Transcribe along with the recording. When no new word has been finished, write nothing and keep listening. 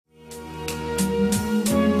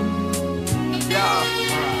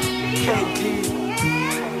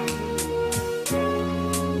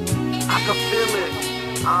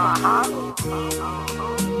I'm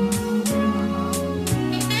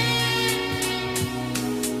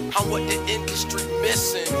what the industry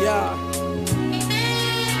missing. Yeah.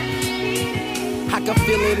 I can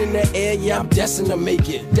feel it in the air, yeah, I'm destined to make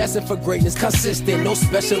it. Destined for greatness, consistent, no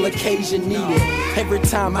special occasion needed. Every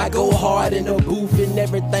time I go hard in the booth and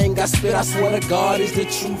everything I spit, I swear to God is the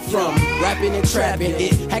truth. From rapping and trapping,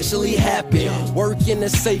 it actually happened. Work in the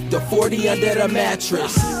safe, the 40 under the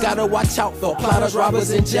mattress. Gotta watch out for plotters,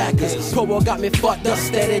 robbers, and jackers. Promo got me fucked up,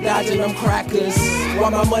 steady dodging them crackers.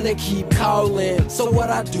 While my money keep calling, so what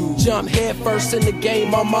I do? Jump head first in the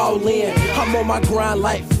game, I'm all in. I'm on my grind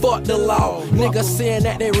like fuck the law. Niggas saying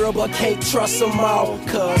that they real but can't trust them all.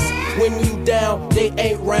 Cause when you down, they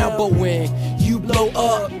ain't round. But when you blow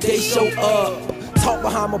up, they show up. Talk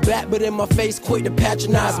behind my back, but in my face, quick to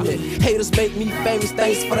patronize me. Haters make me famous,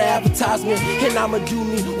 thanks for the advertisement. And I'ma do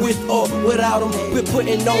me with or without them. Been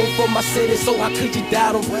putting on for my city, so how could you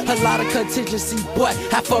doubt them? A lot of contingency, but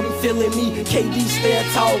half of them feeling me. KD stand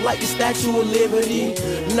tall like the Statue of Liberty.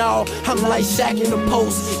 No, I'm like Shaq in the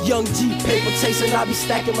post. Young G, paper chasing, I be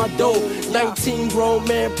stacking my dough. 19 grown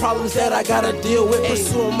man problems that I gotta deal with.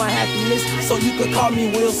 Pursuing my happiness, so you could call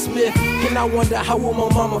me Will Smith. And I wonder how will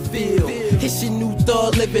my mama feel? Is she new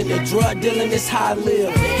thug living and drug dealing, is how I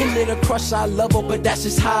live. And in a crush I love her, but that's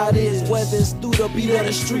just how it is. Whether it's through the beat of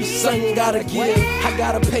the street, something gotta give. I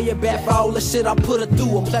gotta pay it back for all the shit I put her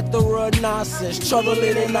through. A plethora of nonsense, trouble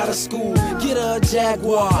in and out of school. Get her a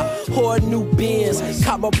Jaguar or a new Benz.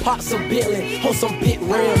 Cop my pops a Bentley on some big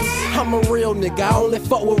rims. I'm a real nigga, I only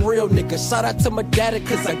fuck with real niggas. Shout out to my daddy,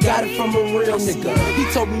 cause I got it from a real nigga.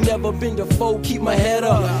 He told me never been to foe, keep my head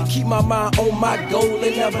up. Keep my mind on my goal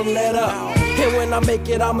and never let up. And when I make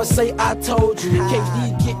it, I'ma say I told you.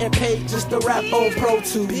 KD getting paid just to rap on Pro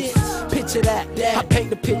Tools. Picture that, I paint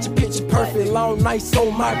the picture perfect. Long nights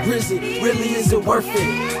on my grizzly, really is it worth it?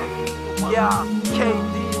 Yeah,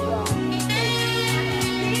 KD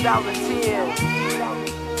 2010.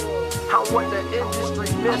 I'm what the industry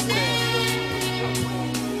missing.